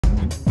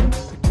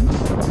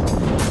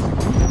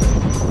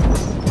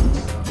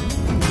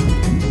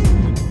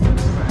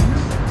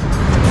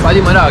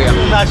भाजी मज़ा आ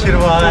गया।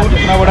 आशीर्वाद है।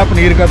 इतना बड़ा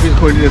पनीर का पीस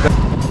खोल देता।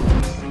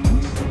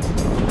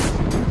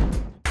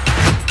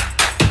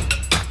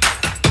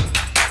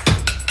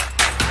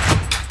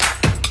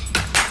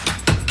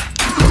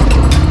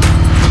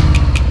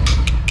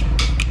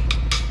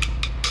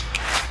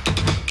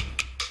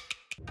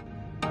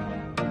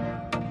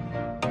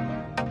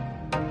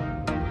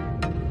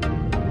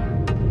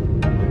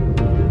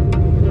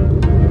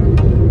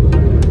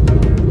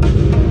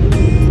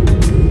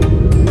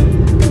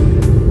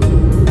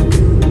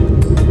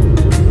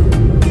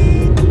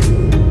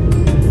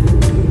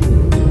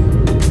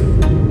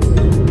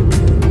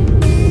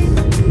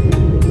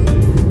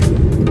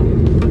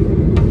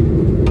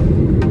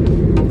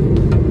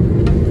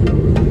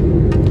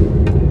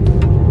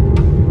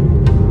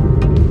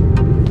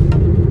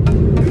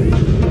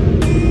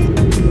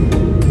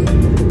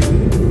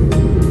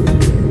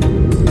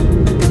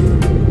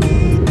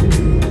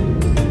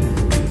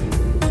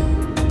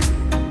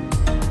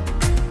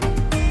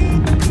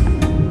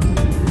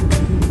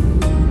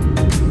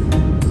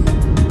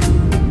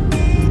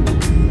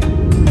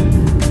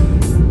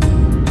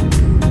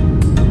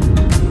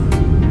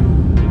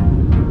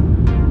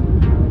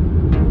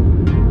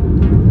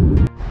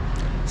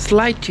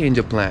 Slight change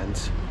of plans.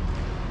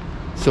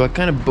 So I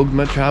kind of booked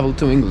my travel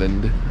to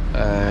England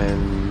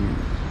and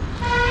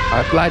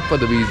I applied for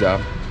the visa.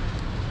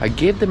 I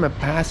gave them a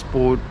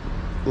passport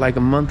like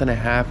a month and a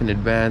half in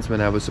advance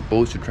when I was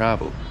supposed to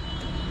travel,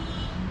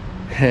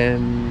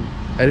 and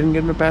I didn't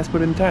get my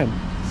passport in time,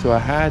 so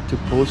I had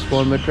to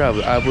postpone my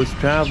travel. I was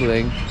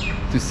traveling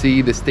to see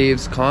the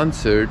Staves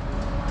concert,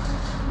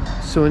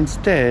 so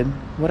instead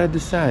what I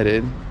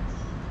decided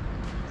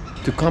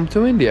to come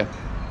to India.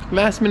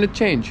 Last minute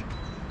change.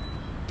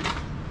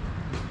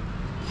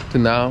 So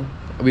now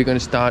we're going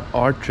to start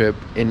our trip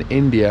in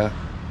India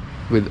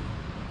with,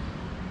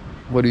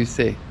 what do you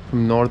say,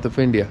 from north of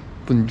India,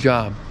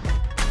 Punjab.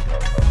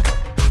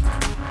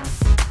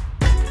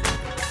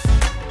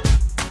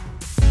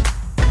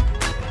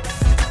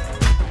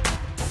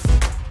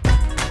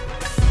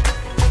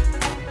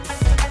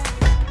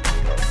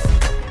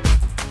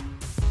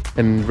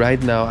 And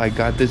right now I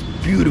got this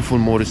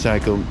beautiful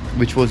motorcycle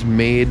which was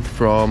made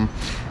from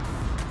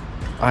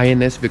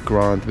INS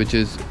Vikrant, which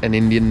is an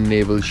Indian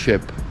naval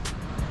ship.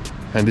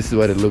 And this is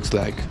what it looks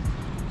like.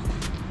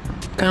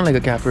 Kind of like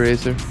a cafe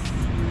racer.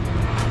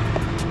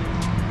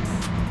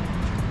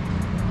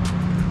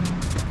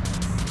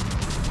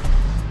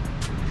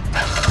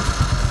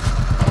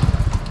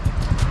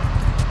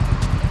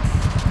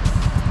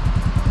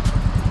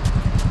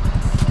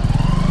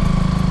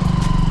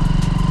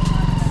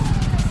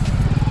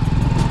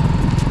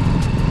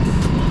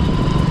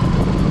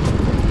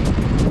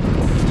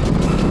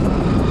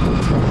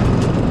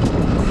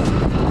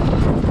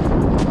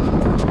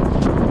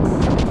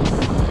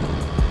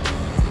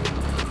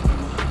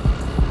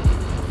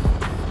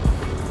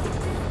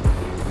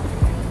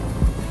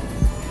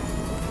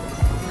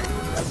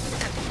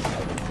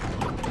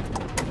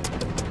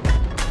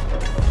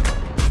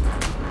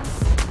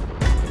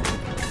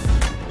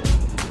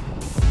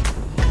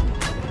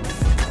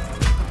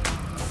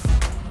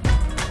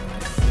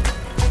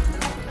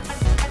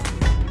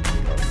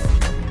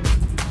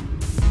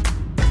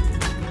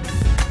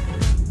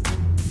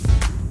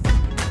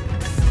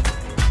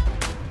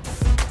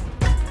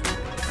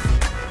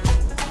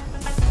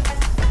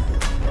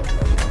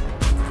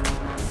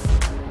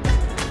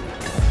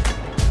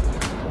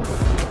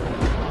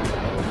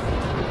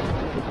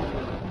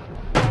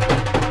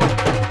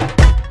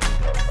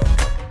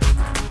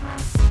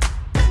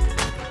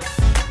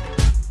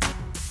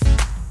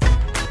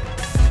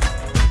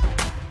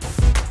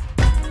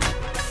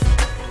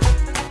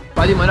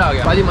 भाजी मज़ा आ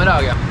गया। भाजी मज़ा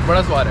आ गया,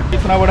 बड़ा स्वाद है।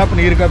 इतना बड़ा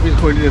पनीर का पीस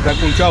खोल देता है।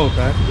 कुलचा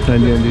होता है। हाँ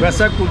जी, हाँ जी।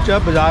 वैसा कुलचा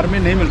बाजार में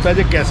नहीं मिलता।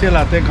 ये कैसे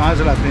लाते हैं, कहाँ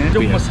से लाते हैं,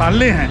 जो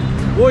मसाले हैं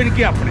वो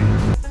इनके अपने।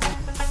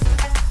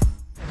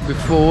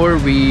 Before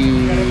we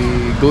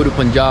go to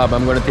Punjab,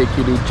 I'm going to take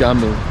you to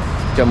Jammu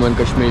and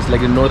Kashmir. It's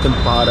like the northern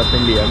part of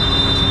India,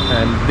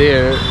 and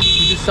there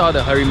you just saw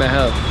the Amar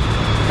Mahal.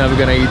 Now we're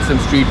gonna eat some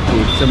street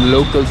food, some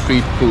local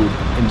street food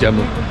in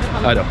Jammu.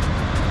 Ado,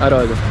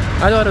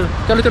 chalo,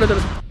 chalo,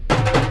 chalo.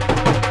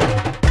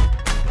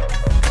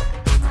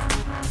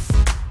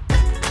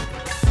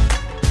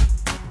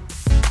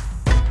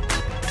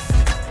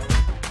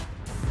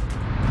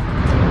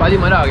 भाजी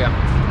मज़ा आ गया,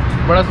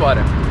 बड़ा स्वाद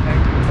है।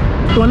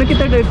 तो उन्हें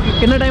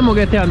कितना time हो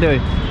गया इत्थे आंदे हुए?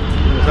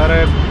 सर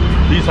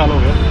 20 साल हो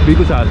गए।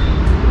 20 साल।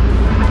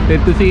 ਤੇ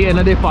ਤੁਸੀਂ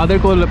ਇਹਨਾਂ ਦੇ ਫਾਦਰ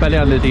ਕੋਲ ਪਹਿਲੇ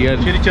ਆਉਂਦੇ ਸੀ?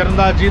 श्री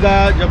चरणदास जी का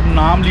जब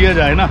नाम लिया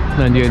जाए ना,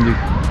 हाँ जी, हाँ जी,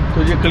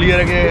 तो ये क्लियर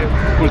है कि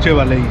कुलचे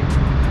वाले ही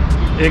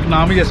एक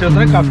नाम ही जैसे होता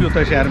है, काफ़ी होता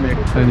है शहर में।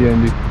 हाँ जी, हाँ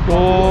जी। तो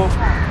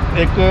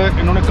एक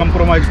इन्होंने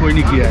कंप्रोमाइज़ कोई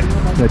नहीं किया है।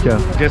 अच्छा।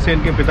 जैसे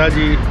इनके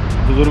पिताजी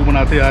बुजुर्ग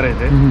बनाते आ रहे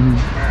थे।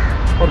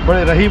 और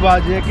बड़े रही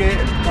बात ये कि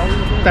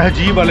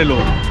तहजीब वाले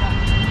लोग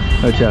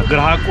अच्छा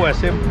ग्राहक को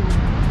ऐसे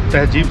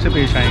तहजीब से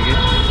पेश आएंगे।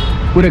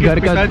 पूरे घर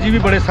का पिताजी भी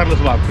बड़े सरल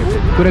स्वभाव के थे।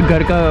 पूरे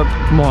घर का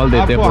माहौल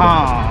देते हैं।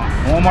 हाँ,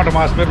 होम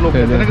एटमॉस्फेयर लोग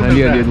कहते हैं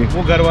ना,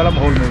 वो घर वाला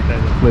माहौल मिलता है।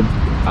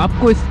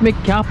 आपको इसमें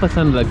क्या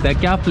पसंद लगता है,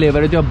 क्या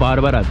फ्लेवर है जो आप बार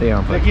बार आते हैं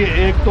यहाँ पर? देखिए,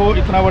 एक तो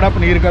इतना बड़ा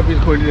पनीर का पीस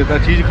खोल देता है,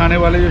 चीज़ खाने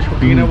वाले जो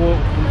शौकीन है वो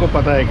उनको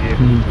पता है कि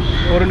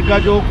और इनका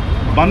जो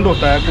बंद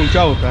होता है,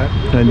 कुलचा होता है,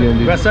 हाँ जी, हाँ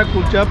जी। वैसा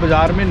कुलचा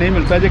बाजार में नहीं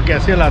मिलता है। ये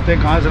कैसे लाते हैं,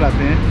 कहाँ से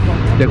लाते हैं,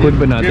 ये खुद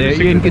बनाते हैं,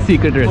 ये इनकी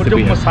सीक्रेट और जो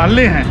रेसिपी है।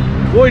 मसाले हैं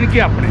वो इनके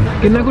अपने।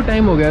 कितना को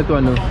टाइम हो गया तो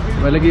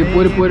मतलब कि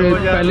पूरे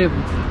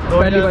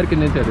पहली बार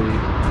कितने चल रही है?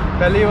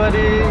 पहली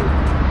बारी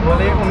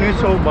बोले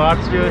 1962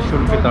 से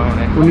शुरू किया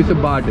उन्हें,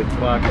 1962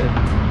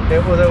 ਤੇ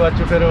ਉਹਦੇ ਬਾਅਦ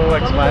ਫਿਰ ਉਹ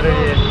ਐਕਸਪਾਇਰ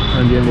ਹੋਏ।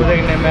 ਹਾਂਜੀ ਹਾਂਜੀ। ਉਹਦੇ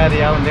ਕਿੰਨੇ ਮੈਂ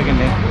ਰਿਹਾ ਹੁੰਦੇ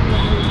ਕਿੰਨੇ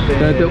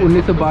ਤੇ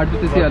 1962 ਤੋਂ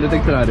ਤੁਸੀਂ ਹਾਲੇ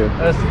ਤੱਕ ਚਲਾ ਰਹੇ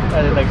ਹੋ?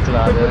 ਅਜੇ ਤੱਕ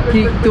ਚਲਾ ਰਹੇ ਹਾਂ।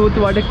 ਕੀ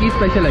ਤੁਹਾਡਾ ਕੀ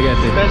ਸਪੈਸ਼ਲ ਹੈਗਾ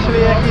ਇੱਥੇ? ਸਪੈਸ਼ਲ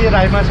ਇਹ ਹੈ ਕਿ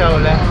ਰਾਜਮਾ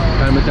ਚਾਵਲ ਹੈ,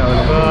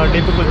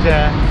 ਡਿਪ ਕੁਲਚਾ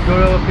ਹੈ, ਜੋ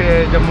ਕਿ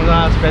ਜੰਮੂ ਦਾ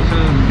ਸਪੈਸ਼ਲ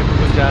ਡਿਪ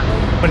ਕੁਲਚਾ,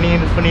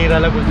 ਪਨੀਰ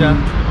ਵਾਲਾ ਕੁਲਚਾ,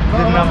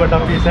 ਜਿੰਨਾ ਵੱਡਾ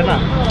ਪੀਸ ਹੈ ਨਾ,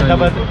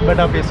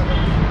 ਵੱਡਾ ਪੀਸ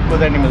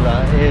ਉਹਦਾ ਨਹੀਂ ਮਿਲਦਾ,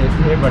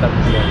 ਇਹ ਵੱਡਾ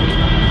ਪੀਸ ਹੈ,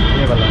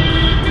 ਇਹ ਵਾਲਾ,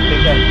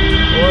 ठीक है।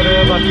 और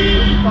बाकी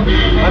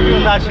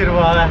उनका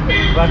आशीर्वाद है,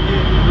 बाकी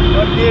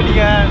और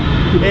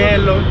ये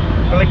लोग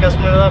मतलब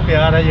कस्टमर का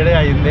प्यार है जेह्ड़े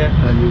आई जंदे हैं,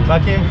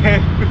 बाकी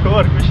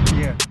और कुछ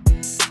नहीं है।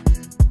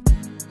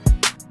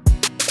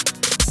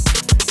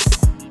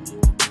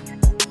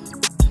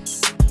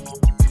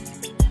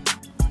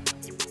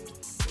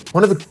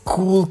 One of the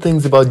cool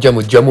things about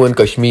Jammu and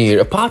Kashmir,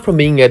 apart from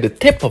being at the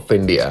tip of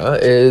India,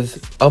 is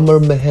Amar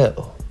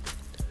Mahal.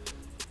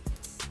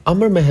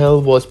 Amar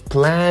Mahal was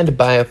planned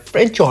by a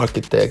French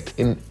architect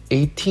in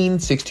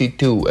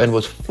 1862 and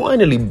was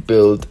finally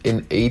built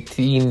in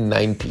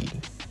 1890.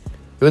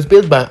 It was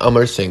built by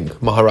Amar Singh,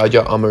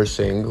 Maharaja Amar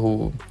Singh, who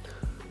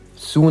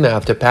soon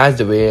after passed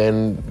away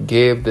and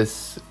gave this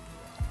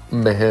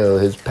Mahal,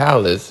 his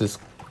palace,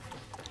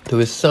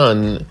 to his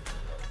son,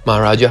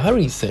 Maharaja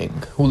Hari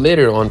Singh, who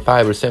later on,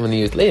 5 or 7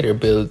 years later,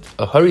 built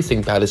a Hari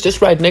Singh palace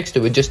just right next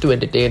to it, just to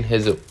entertain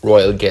his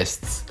royal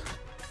guests.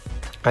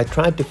 I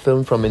tried to film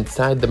from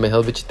inside the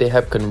Mahal, which they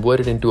have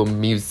converted into a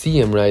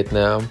museum right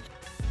now,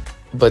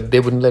 but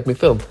they wouldn't let me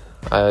film.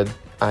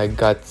 I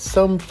got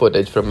some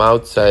footage from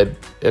outside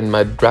in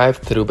my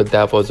drive-through, but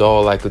that was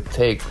all I could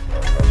take.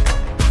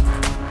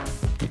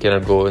 You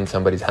cannot go in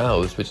somebody's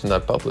house, which is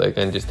not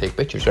public, and just take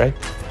pictures, right?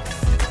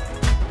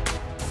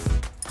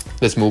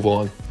 Let's move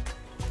on.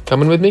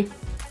 Coming with me?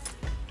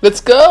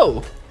 Let's go!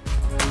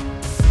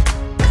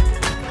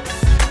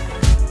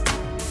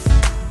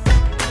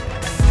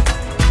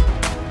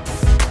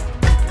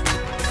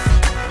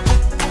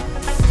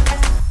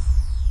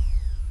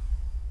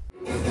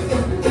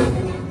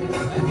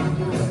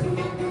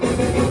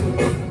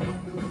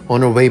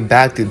 On our way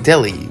back to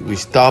Delhi, we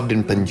stopped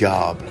in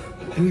Punjab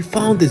and we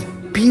found this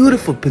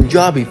beautiful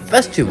Punjabi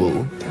festival.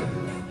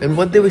 And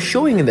what they were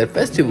showing in that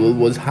festival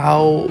was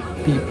how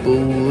people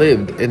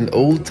lived in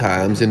old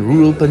times in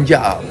rural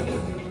Punjab.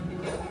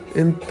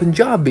 In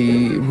Punjabi,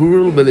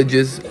 rural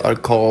villages are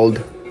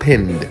called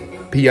pind,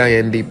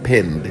 P-I-N-D,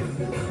 pind.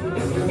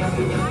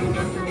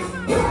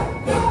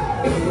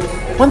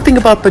 One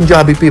thing about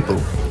Punjabi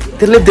people,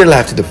 they live their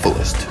life to the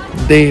fullest.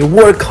 They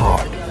work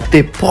hard.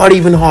 They party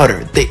even harder.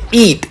 They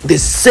eat, they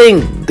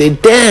sing, they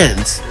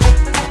dance.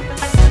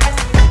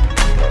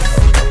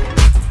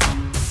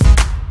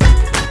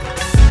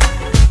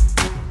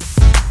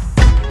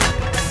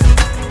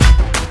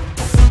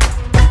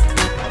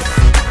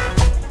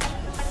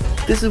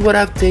 This is what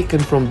I've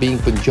taken from being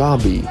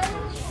Punjabi.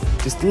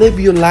 Just live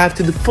your life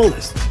to the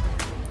fullest.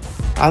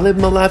 I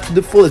live my life to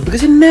the fullest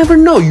because you never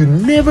know. You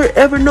never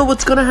ever know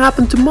what's gonna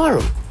happen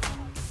tomorrow.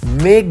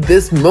 Make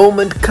this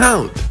moment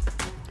count.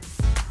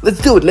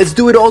 Let's do it. Let's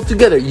do it all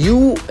together. You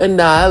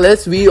and I,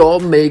 we all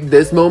make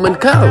this moment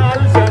count.